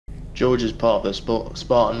George is part of the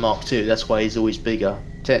Spartan Mark II. That's why he's always bigger.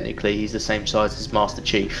 Technically, he's the same size as Master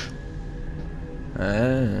Chief.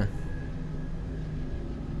 Ah.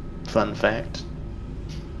 Fun fact.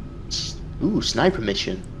 Ooh, sniper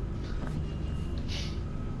mission.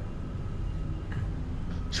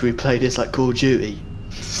 Should we play this like Call of Duty?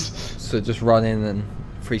 So just run in and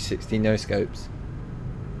 360 no scopes.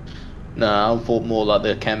 No, I thought more like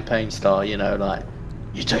the campaign style, you know, like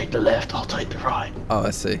you take the left, I'll take the right. Oh, I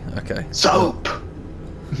see. Okay. Soap!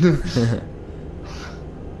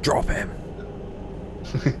 Drop him.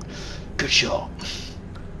 Good shot.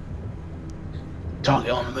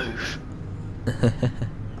 Target on the move.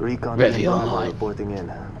 Recon Ready online. reporting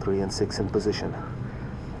in. 3 and 6 in position.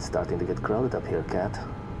 It's starting to get crowded up here, Cat.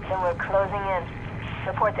 Then we're closing in.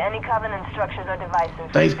 Report to any Covenant structures or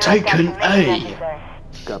devices. They've taken A.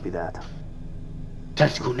 Copy that.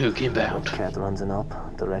 Tactical nuke When inbound. Cat runs an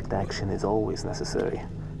up, direct action is always necessary.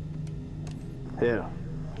 Here,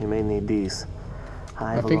 you may need these.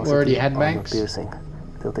 High I think we already had armor mags. piercing.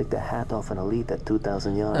 They'll take the hat off an elite at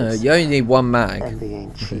 2,000 yards. You only need one mag. And they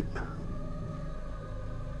ain't cheap.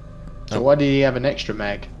 So why did he have an extra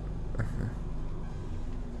mag?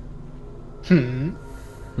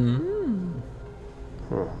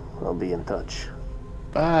 I'll be in touch.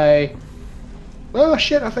 Bye. Oh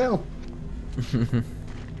shit, I fell.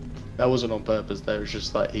 That wasn't on purpose though, it was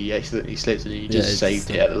just like he accidentally slipped and he just saved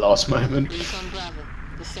it at the last moment. Recon Bravo.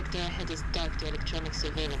 The sector ahead is dark to electronic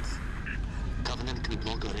surveillance. Covenant can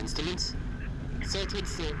block our instruments? So it would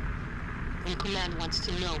seem. And Command wants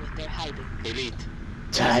to know what they're hiding. Elite.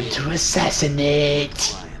 Time to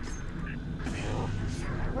assassinate. Quiet.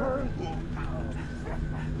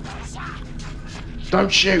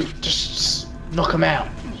 Don't shoot, just knock him out.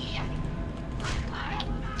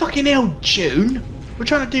 Fucking hell, June. We're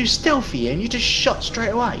trying to do stealthy and you just shot straight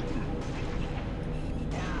away.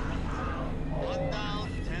 One down,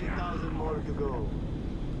 10,000 more to go.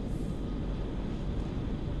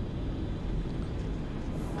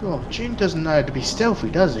 God, June doesn't know how to be stealthy,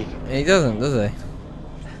 does he? He doesn't, does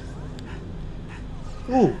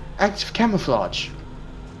he? Ooh, active camouflage.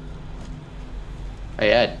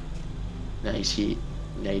 Hey Ed. Nice hit.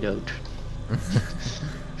 No, you don't.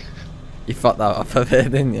 You fucked that up a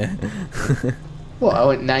bit, didn't you? What? I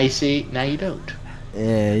went nice hit. No, you don't.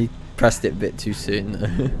 Yeah, you pressed it a bit too soon.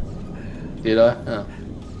 Did I? Oh.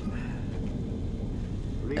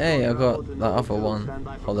 Hey, I got that other one,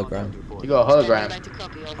 hologram. You got a hologram. Right to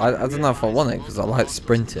copy all. I don't know if I want it because I like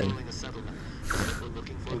sprinting. Building a settlement. We're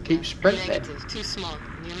looking for Well, keep sprinting. Negative. Too small.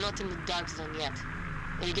 You're not in the dark zone yet.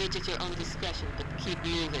 Engage at your own discretion, but keep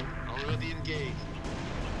moving. already engaged.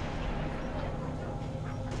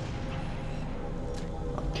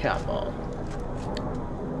 Come on.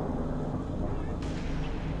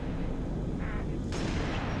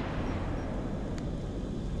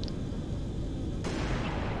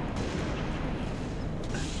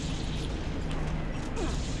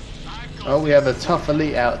 Oh, we have a tough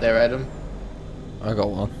elite out there, Adam. I got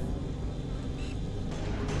one.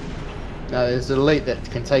 Now, there's an elite that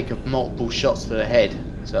can take multiple shots to the head,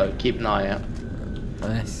 so keep an eye out.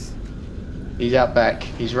 Nice. He's out back.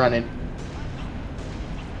 He's running.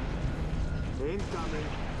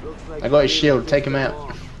 I got his shield. Take him out.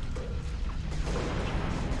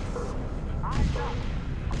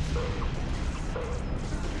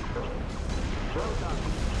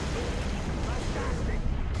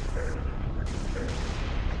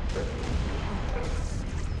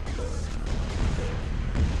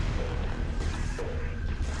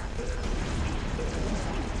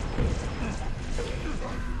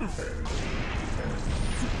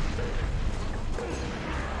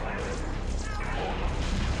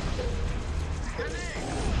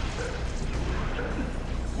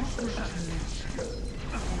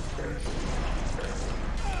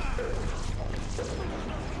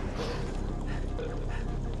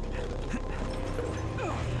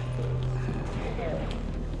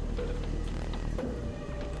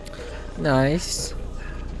 Nice.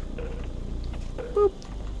 Boop.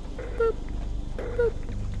 Boop. Boop.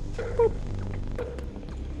 Boop.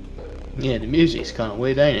 Yeah, the music's kind of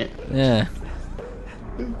weird, ain't it? Yeah.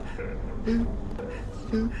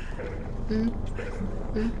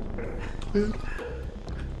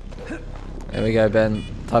 There we go, Ben.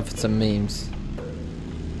 Time for some memes.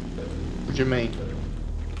 What do you mean?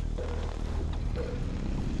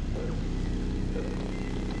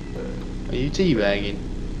 Are you teabagging?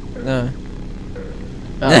 No.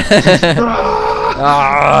 Oh.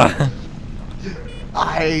 Ah!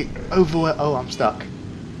 Oh, I'm stuck.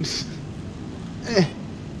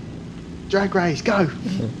 Drag race, go!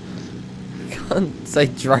 Can't say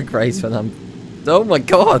drag race when I'm. Oh my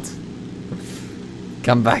god!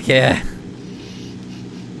 Come back here.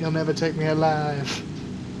 You'll never take me alive.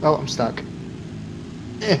 Oh, I'm stuck.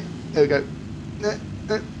 Yeah, there we go.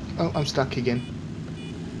 Oh, I'm stuck again.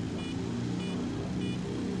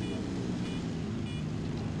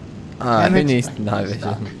 Ah, Damn who it, needs I'm night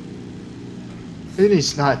stuck. vision? Who needs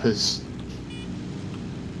snipers?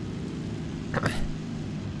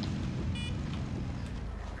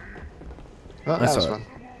 Oh, That's that was alright.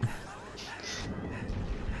 fun.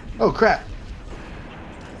 Oh crap!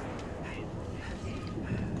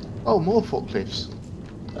 Oh, more forklifts.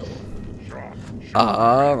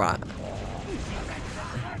 Alright.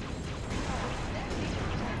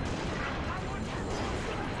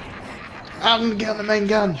 I'm gonna get on the main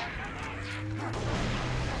gun.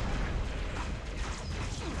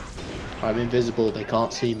 I'm invisible, they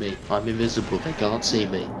can't see me. I'm invisible, they can't see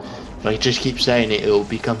me. If I just keep saying it, it'll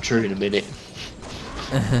become true in a minute.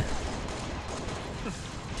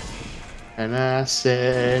 And I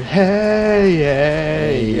said, hey,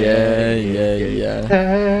 Yeah.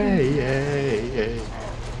 hey.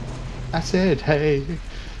 I said, hey,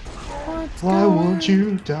 why won't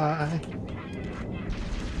you die?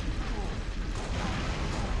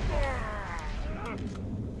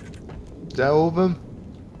 Is that all of them?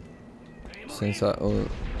 Seems like all.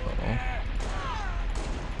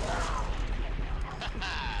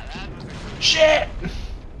 Shit! You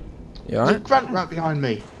There's a alright? grunt right behind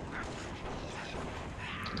me.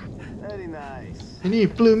 Very nice. And he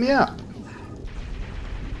blew me up.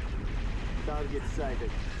 Target sighted.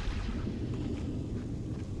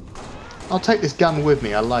 I'll take this gun with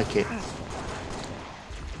me, I like it.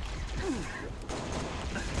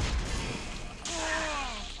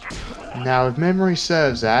 Now, if memory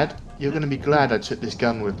serves, Ad, you're going to be glad I took this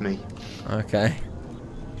gun with me. Okay.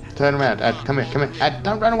 Turn around, Ad, come here, come here. Ad,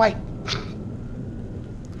 don't run away!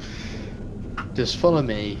 Just follow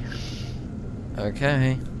me.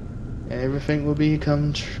 Okay. Everything will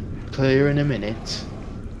become clear in a minute.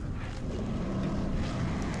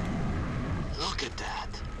 Look at that.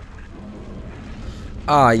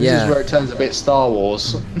 Ah, This yeah. is where it turns a bit Star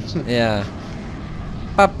Wars. Yeah.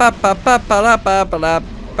 Ba ba ba ba ba la ba ba la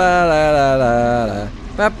ba la la la la.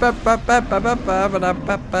 Ba ba ba ba ba ba ba ba la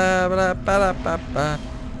ba ba la ba la ba ba.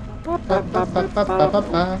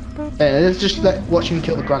 Yeah, let's just watch him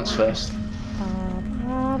kill the grunts first.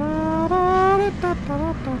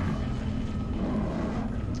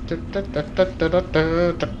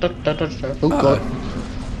 Oh god.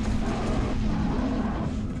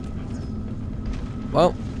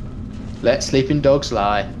 Well, Let sleeping dogs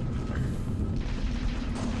lie.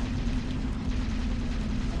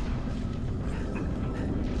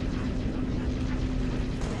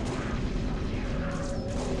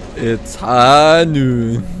 it's high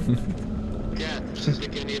noon. Cat,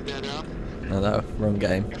 pick any of that up? Oh no, wrong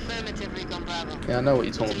game. Affirmative, Recon Bravo. Yeah, I know what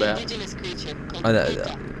you're talking It's an about. indigenous creature called I know Pika.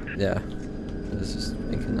 that. Yeah. It's just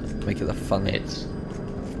make it a fun. It's.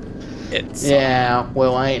 Yeah,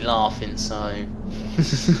 well, I ain't laughing, so.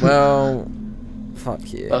 Well,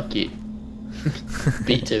 fuck you. Fuck you.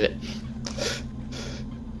 Beat to it.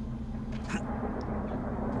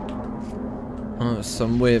 Oh,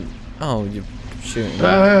 some weird. Oh, you're shooting.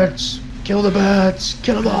 Birds! Kill the birds!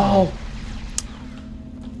 Kill them all!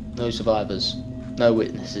 No survivors. No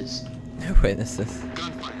witnesses. No witnesses.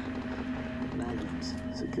 Gunfire. Magnums.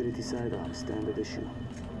 Security sidearm. Standard issue.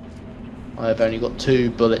 I've only got 2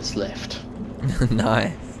 bullets left.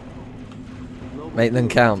 Nice. Make them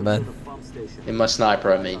count, Ben. Pump station. In my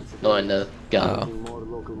sniper, I mean. Not in the gun. Oh. More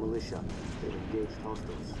local militia. They've engaged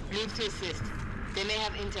hostiles. Move to assist. They may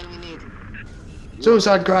have intel we need.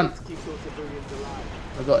 Suicide grunt! Keep those civilians alive.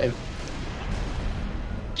 I got him.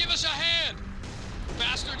 Give us a hand!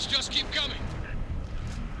 Bastards just keep coming.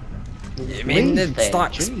 You mean Leave the then,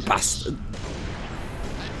 stacks, Jesus. bastard?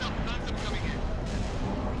 Hands up, hands up coming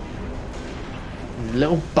in.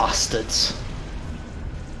 Little bastards.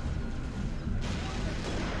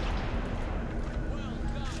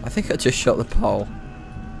 I think I just shot the pole.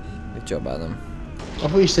 Good job, Adam. I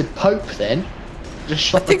thought you said Pope then. Just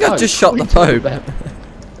shot I think the I Pope. just shot What the are you Pope. talking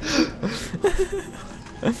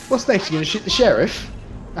about? What's next? You gonna shoot the sheriff?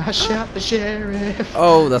 I shot the sheriff.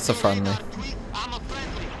 Oh, that's a friendly. I'm a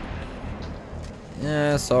friendly.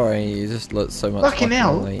 Yeah, sorry, you just looked so much Fucking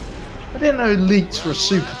hell. late. I didn't know elites were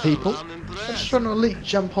super people. I'm I was impressed. trying to elite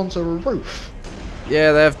jump onto a roof.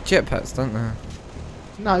 Yeah, they have jetpacks, don't they?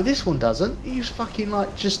 No, this one doesn't. He's fucking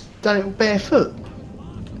like just done it barefoot.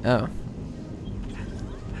 Oh.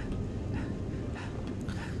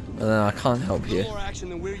 Well, then I can't help you. More action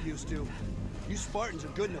than we're used to. You Spartans are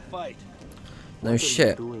good in a fight. No What are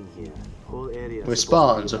shit. you doing here? Whole area We're supposed to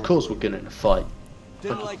Spartans, be of course we're good in a fight.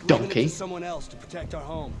 Didn't like leaving it donkey. to someone else to protect our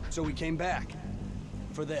home, so we came back.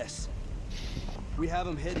 For this. We have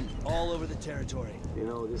them hidden all over the territory. You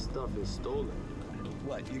know, this stuff is stolen.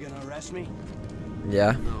 What, you gonna arrest me?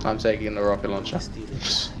 Yeah. I'm taking the rocket launcher. Steal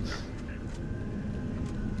it.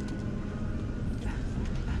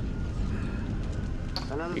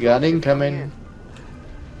 Another You got dropship incoming.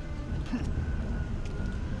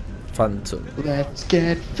 Phantom. Let's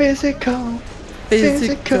get physical.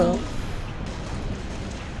 Physical.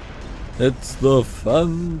 It's the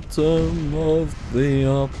Phantom of the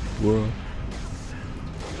Opera.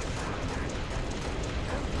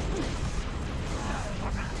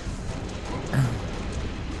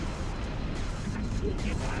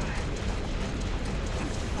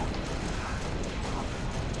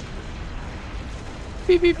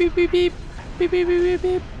 Beep beep beep beep beep beep beep beep beep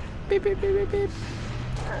beep beep beep beep beep.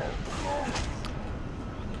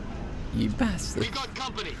 You bastard. We got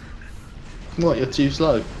company. What? You're too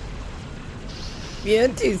slow. You're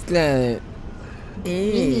too slow.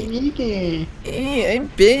 I'm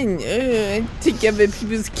Ben. I take other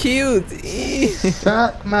people's kills.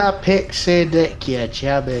 Suck my pixie dick, you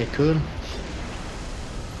chubby coon.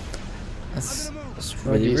 That's What do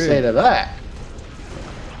really you say rude. to that?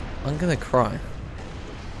 I'm gonna cry.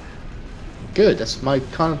 Good, that's my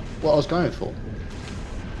kind of what I was going for.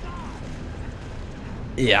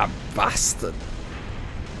 Yeah, bastard.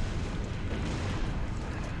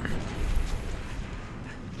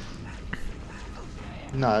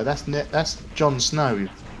 No, that's Jon Snow. You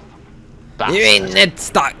Bastard. ain't Ned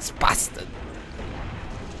Stark's bastard.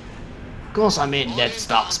 Of course I mean Ned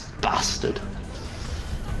Stark's bastard.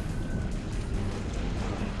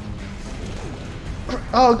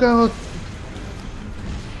 Oh god!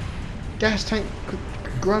 Gas tank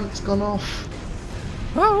grunt's gone off.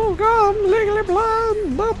 Oh god, I'm legally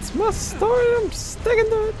blind. That's my story. I'm sticking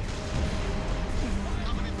to it.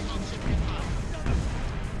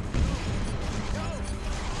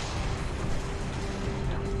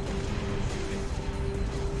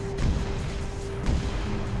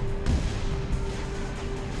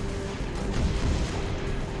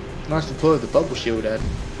 Nice deploy of the bubble shield, Ed.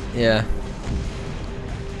 Yeah.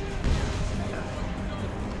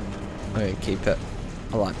 I'm gonna keep it.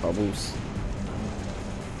 I like bubbles.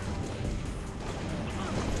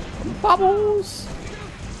 Bubbles!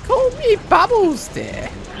 Call me Bubbles there.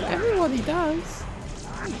 Everybody does.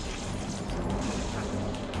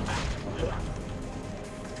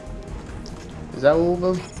 Is that all of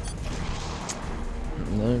them?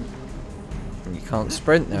 No. You can't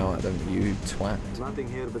sprint now at them, you twat. Nothing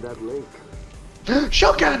here but that lake.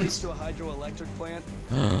 Shotguns! Next to a hydroelectric plant,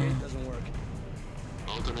 the gate doesn't work.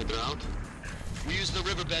 Alternate route? We use the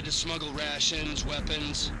riverbed to smuggle rations,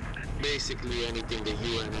 weapons. Basically anything the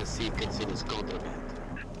UNSC considers contraband.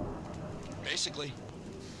 Basically.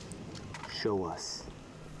 Show us.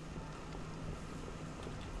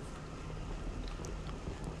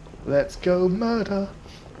 Let's go murder.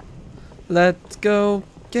 Let's go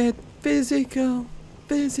get physical.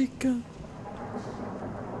 Physical.